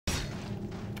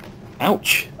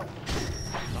Ouch!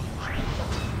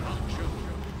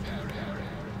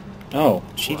 Oh,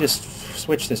 she just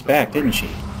switched this back, didn't she?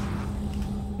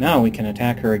 Now we can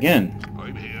attack her again.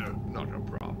 I'm here, not a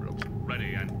problem.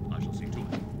 Ready, and I shall see to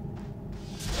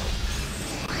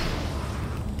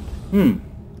it.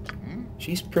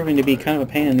 She's proving to be kind of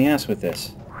a pain in the ass with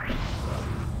this.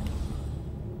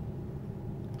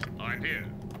 I'm here.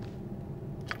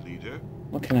 Leader.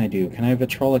 What can I do? Can I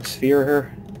Vitrolic Sphere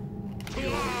her?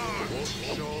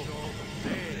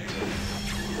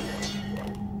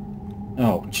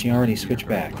 Oh, she already switched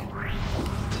back.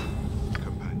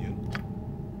 Companion.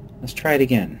 Let's try it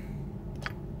again.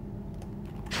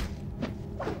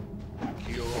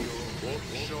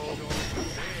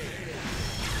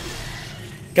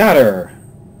 Got her!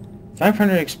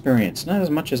 500 experience. Not as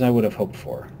much as I would have hoped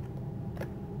for.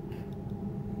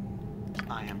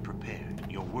 I am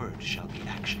prepared. Your word shall be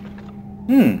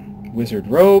action. Wizard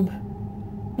robe.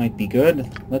 Might be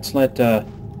good. Let's let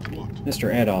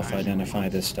Mr. Adolf identify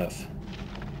this stuff.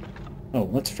 Oh,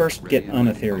 let's first get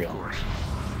unethereal.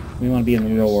 We want to be in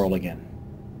the real world again.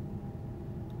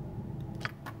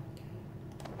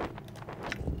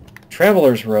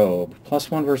 Traveler's robe.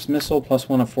 +1 versus missile,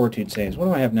 +1 of fortitude saves. What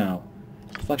do I have now?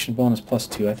 Deflection bonus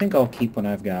 +2. I think I'll keep what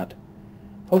I've got.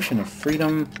 Potion of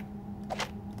freedom.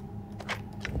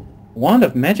 Wand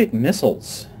of magic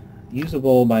missiles.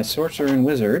 Usable by sorcerer and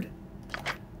wizard.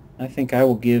 I think I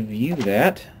will give you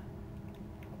that.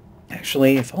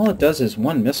 Actually, if all it does is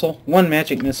one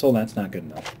magic missile, that's not good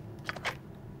enough.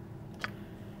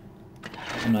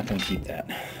 I'm not going to keep that.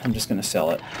 I'm just going to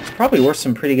sell it. It's probably worth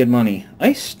some pretty good money.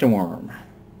 Ice Storm.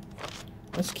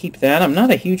 Let's keep that. I'm not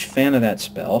a huge fan of that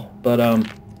spell, but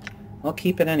I'll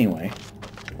keep it anyway.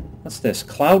 What's this?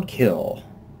 Cloud Kill.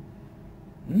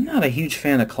 Not a huge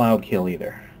fan of Cloud Kill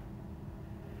either.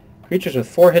 Creatures with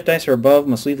 4 hit dice or above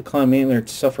must leave the cloud immediately or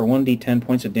suffer 1d10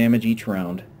 points of damage each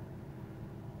round.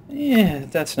 Yeah,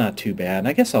 that's not too bad.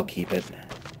 I guess I'll keep it.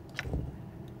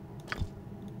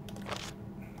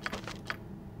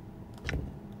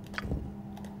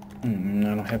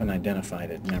 I haven't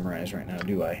identified it memorized right now,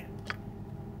 do I?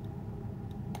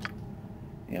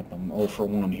 Yep, I'm 0 for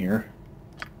 1 here.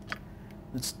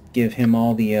 Let's give him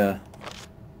all the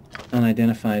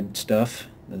unidentified stuff,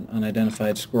 the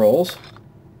unidentified scrolls.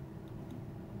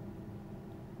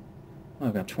 Oh,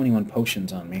 I've got 21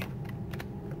 potions on me.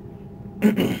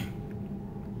 I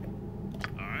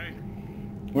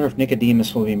wonder if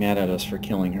Nicodemus will be mad at us for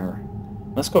killing her.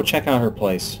 Let's go check out her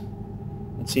place.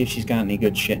 Let's see if she's got any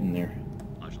good shit in there.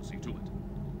 I shall see to it.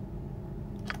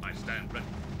 I stand ready.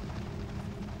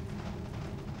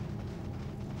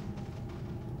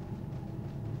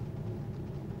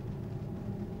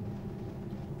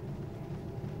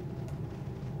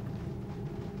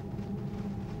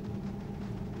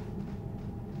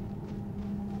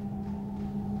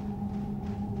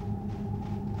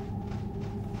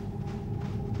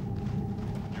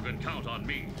 You can count on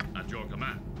me at your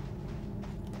command.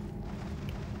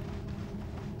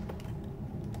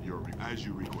 As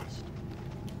you request.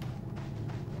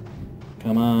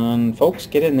 Come on, folks,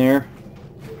 get in there.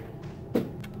 Go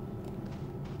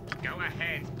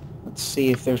ahead. Let's see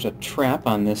if there's a trap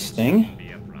on this thing.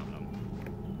 Be a problem.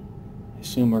 I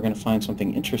assume we're going to find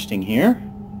something interesting here.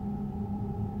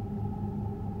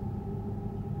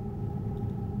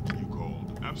 You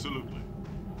called. Absolutely.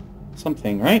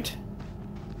 Something, right?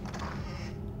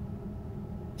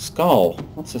 Skull.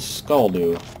 What's a skull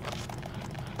do?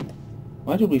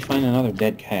 Why did we find another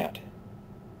dead cat?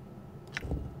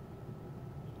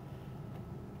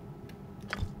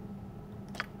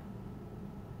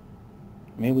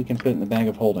 Maybe we can put it in the bag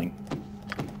of holding.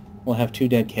 We'll have 2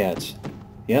 dead cats.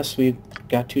 Yes, we've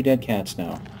got 2 dead cats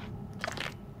now.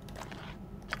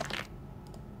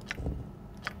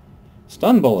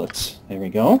 Stun bullets. There we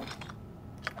go.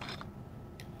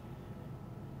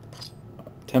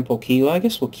 Temple key. Well, I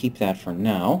guess we'll keep that for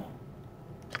now.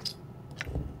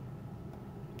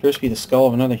 Appears to be the skull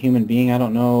of another human being. I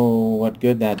don't know what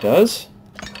good that does,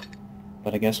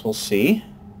 but I guess we'll see.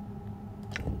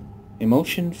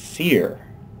 Emotion Fear.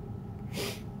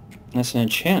 That's an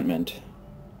enchantment.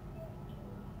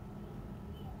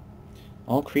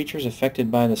 All creatures affected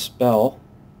by the spell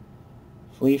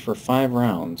flee for 5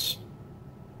 rounds.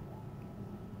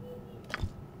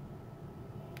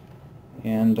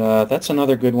 And that's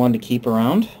another good one to keep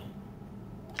around.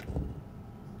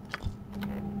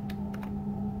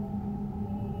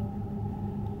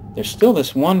 There's still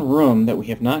this one room that we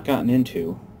have not gotten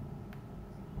into,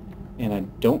 and I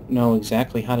don't know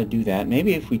exactly how to do that.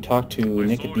 Maybe if we talk to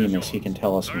Nicodemus, he can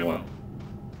tell us more.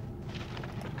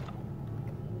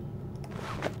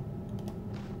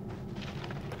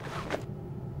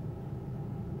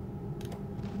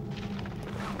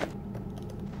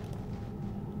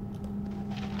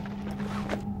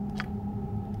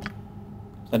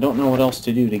 I don't know what else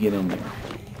to do to get in there.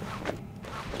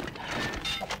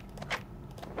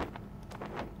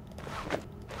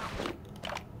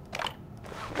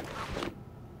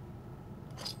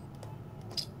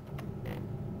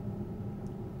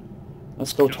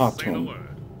 Let's go talk to him.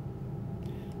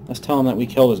 Let's tell him that we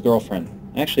killed his girlfriend.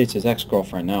 Actually, it's his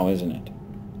ex-girlfriend now, isn't it?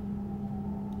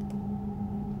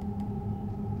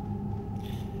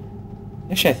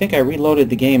 Actually, I think I reloaded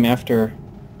the game after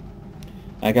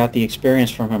I got the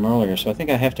experience from him earlier, so I think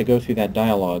I have to go through that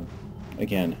dialogue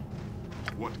again.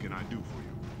 What can I do for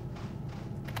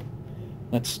you?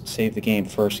 Let's save the game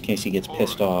first in case he gets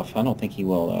pissed off. I don't think he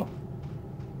will, though.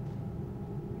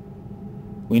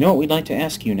 We know what we'd like to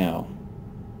ask you now.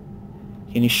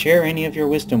 Can you share any of your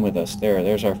wisdom with us?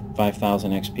 There's our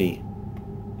 5,000 XP.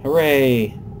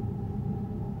 Hooray!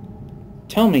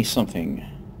 Tell me something.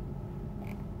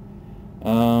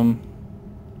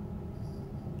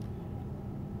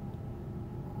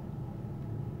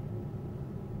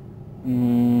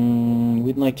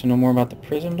 We'd like to know more about the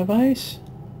prism device.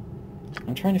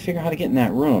 I'm trying to figure out how to get in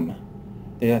that room.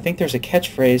 I think there's a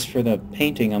catchphrase for the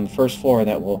painting on the first floor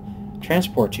that will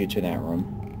transport you to that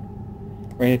room.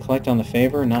 Ready to collect on the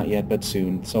favor? Not yet, but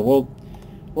soon. So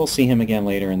we'll see him again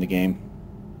later in the game.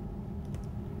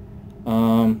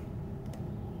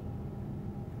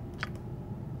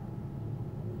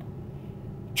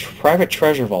 Private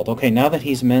treasure vault. Okay, now that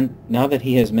he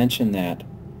has mentioned that,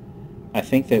 I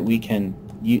think that we can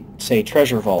say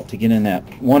treasure vault to get in that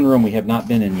one room we have not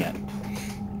been in yet.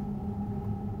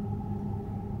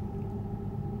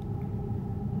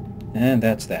 And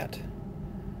that's that.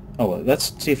 Oh, well,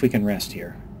 let's see if we can rest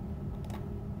here.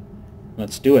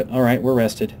 Let's do it. All right, we're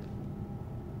rested.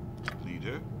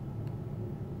 Leader?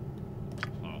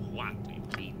 For what you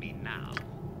need me now?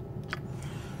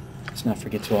 Let's not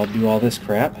forget to do all this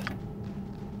crap.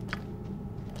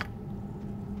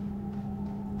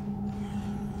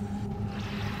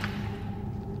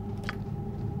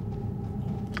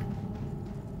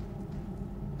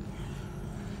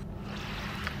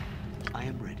 I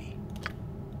am ready.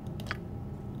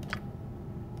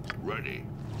 Ready.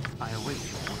 I await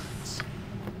your words.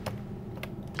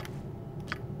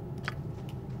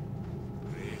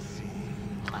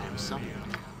 I am summoned.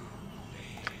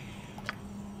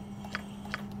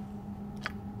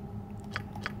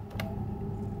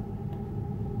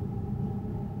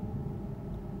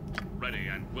 Ready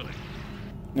and willing.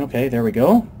 Okay, there we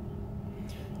go.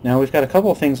 Now we've got a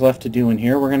couple of things left to do in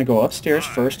here. We're going to go upstairs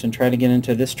first and try to get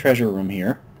into this treasure room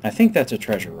here. I think that's a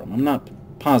treasure room. I'm not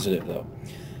positive, though.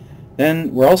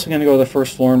 Then we're also going to go to the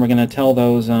first floor, and we're going to tell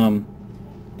those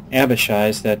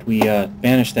Abishais that we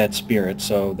banished that spirit,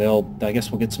 so I guess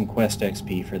we'll get some quest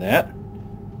XP for that.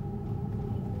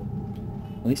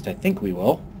 At least I think we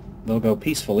will. They'll go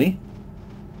peacefully.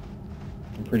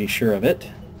 I'm pretty sure of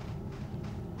it.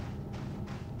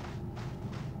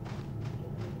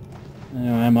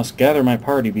 Now I must gather my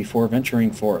party before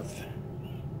venturing forth.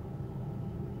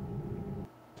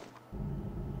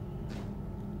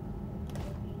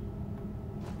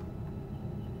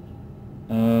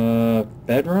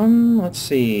 Bedroom? Let's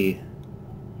see.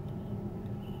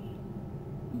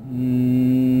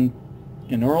 An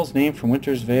Oral's name from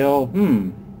Winter's Vale.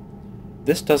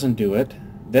 This doesn't do it.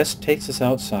 This takes us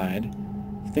outside.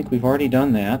 I think we've already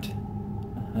done that.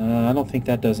 I don't think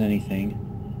that does anything.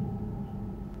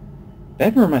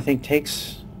 Bedroom, I think,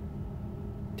 takes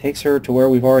her to where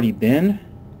we've already been.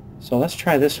 So let's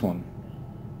try this one.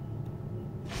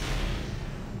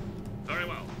 Very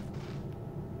well.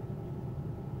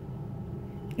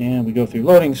 And we go through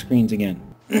loading screens again.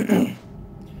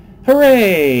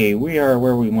 Hooray! We are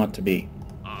where we want to be.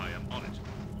 I am on it.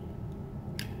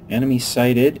 Enemy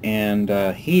sighted,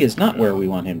 and he is not where we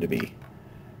want him to be.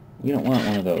 We don't want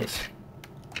one of those.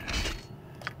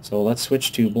 So let's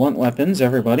switch to blunt weapons,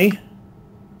 everybody.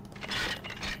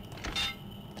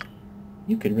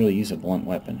 You could really use a blunt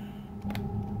weapon,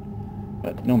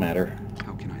 but no matter.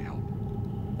 How can I help?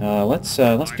 Let's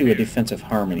do a defensive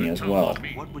harmony as well,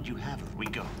 What would you have if we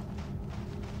go?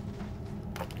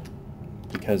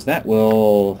 because that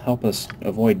will help us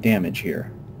avoid damage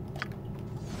here.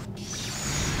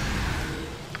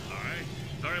 Aye.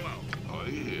 Very well. I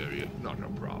hear you. Not a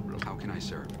problem. How can I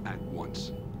serve? At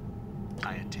once.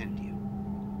 I attend you.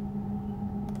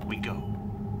 We go.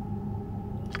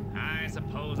 I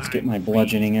suppose Let's get my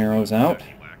bludgeoning arrows out.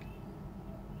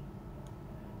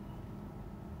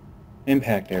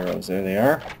 Impact arrows, there they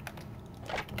are.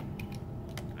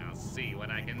 I'll see what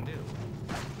I can do.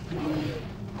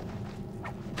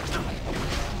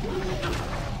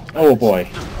 Oh boy,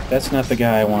 that's not the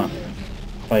guy I want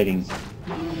fighting.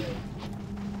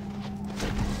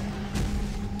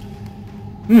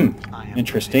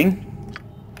 Interesting.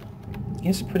 He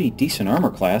has a pretty decent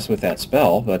armor class with that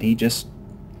spell, but he just,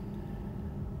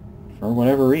 for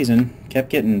whatever reason, kept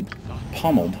getting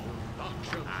pummeled.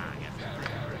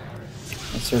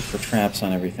 Let's search for traps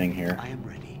on everything here. I am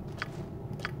ready.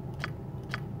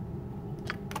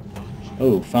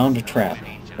 Oh, found a trap.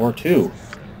 Or two.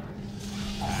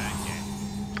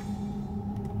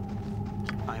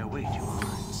 I await your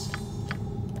words.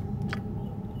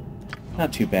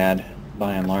 Not too bad,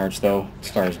 by and large, though,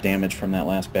 as far as damage from that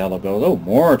last battle goes. Oh,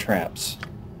 more traps!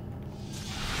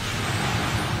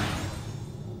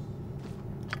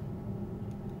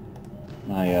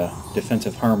 My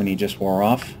defensive harmony just wore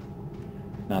off.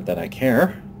 Not that I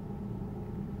care.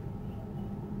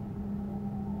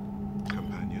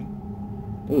 Companion.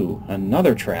 Ooh,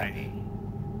 another trap.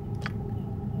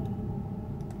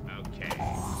 Okay.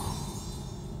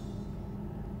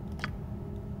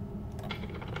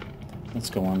 Let's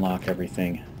go unlock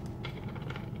everything.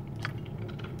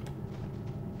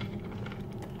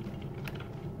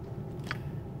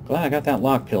 Glad I got that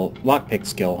lockpick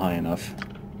skill high enough.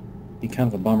 Be kind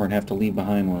of a bummer to have to leave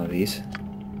behind one of these.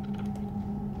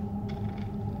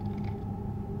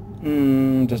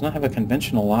 Does not have a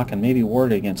conventional lock and may be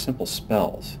warded against simple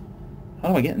spells. How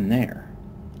do I get in there?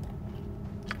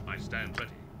 I stand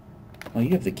ready. Well,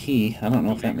 you have the key. I don't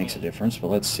know if that makes a difference, but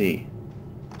let's see.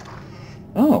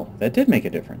 Oh, that did make a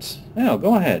difference. Oh,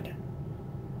 go ahead.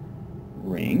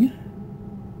 Ring.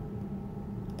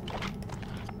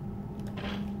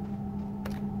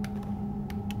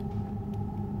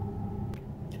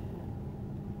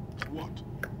 What?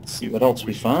 Let's see what else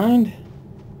we find.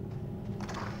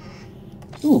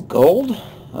 Ooh, gold.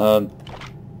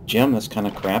 Gem that's kind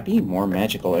of crappy. More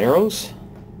magical arrows.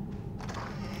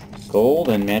 Gold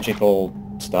and magical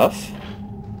stuff.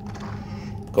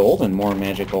 Gold and more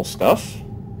magical stuff.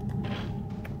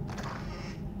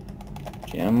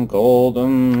 Gem, gold,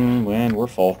 and we're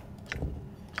full.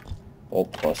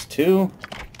 Gold plus 2.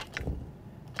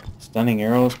 Stunning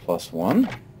arrows plus 1.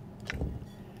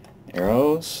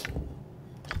 Arrows.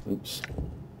 Oops.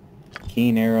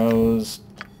 Keen arrows.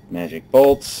 Magic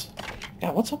bolts.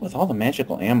 God, what's up with all the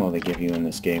magical ammo they give you in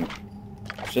this game?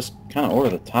 It's just kind of over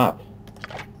the top.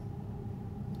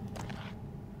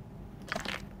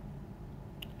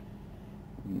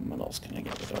 What else can I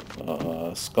get rid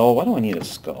of? Skull. Why do I need a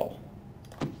skull?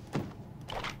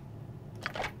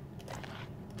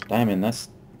 Diamond. That's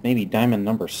maybe diamond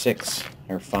number 6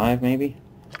 or 5, maybe.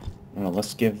 Well,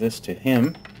 let's give this to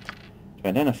him to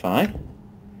identify.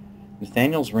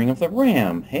 Nathaniel's Ring of the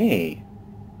Ram. Hey.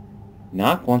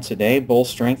 Knock once a day, Bull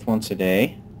Strength once a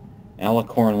day,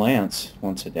 Alicorn Lance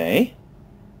once a day.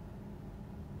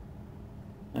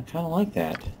 I kind of like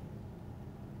that.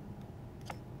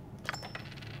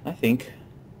 I think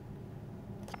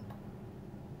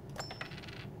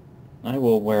I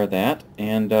will wear that,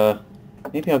 and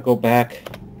maybe I'll go back.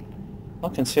 I'll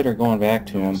consider going back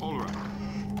to him. All right.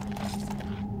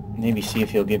 Maybe see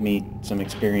if he'll give me some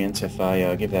experience if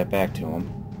I give that back to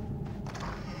him.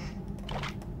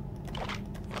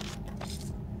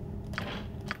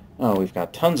 Oh, we've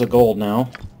got tons of gold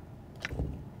now.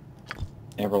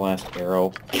 Everlast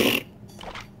Arrow.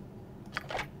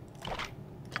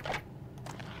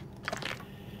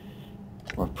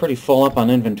 We're pretty full up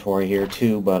on inventory here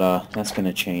too, but that's going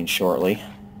to change shortly.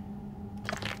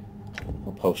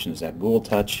 What potion is that? Ghoul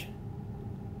Touch.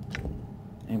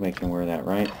 Anybody can wear that,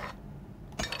 right?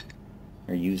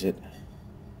 Or use it.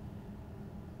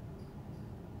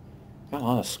 Got a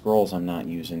lot of scrolls I'm not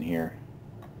using here.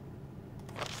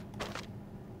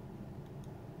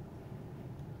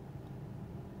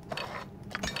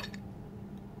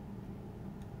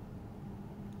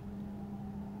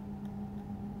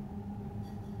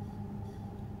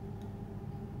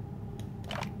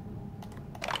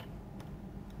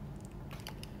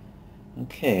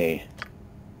 Okay.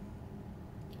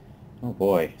 Oh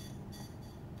boy.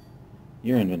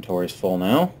 Your inventory's full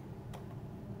now.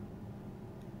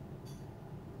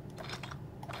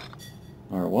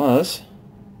 Or it was.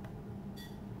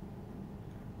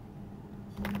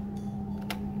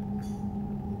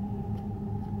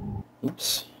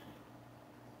 Oops.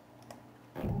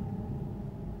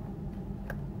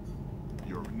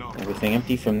 You're not. Everything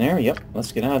empty from there? Yep.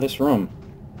 Let's get out of this room.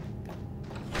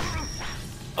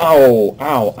 Ow!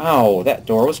 Ow! Ow! That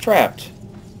door was trapped.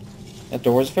 That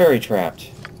door was very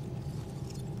trapped.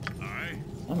 Aye.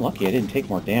 I'm lucky I didn't take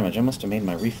more damage. I must have made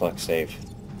my reflex save.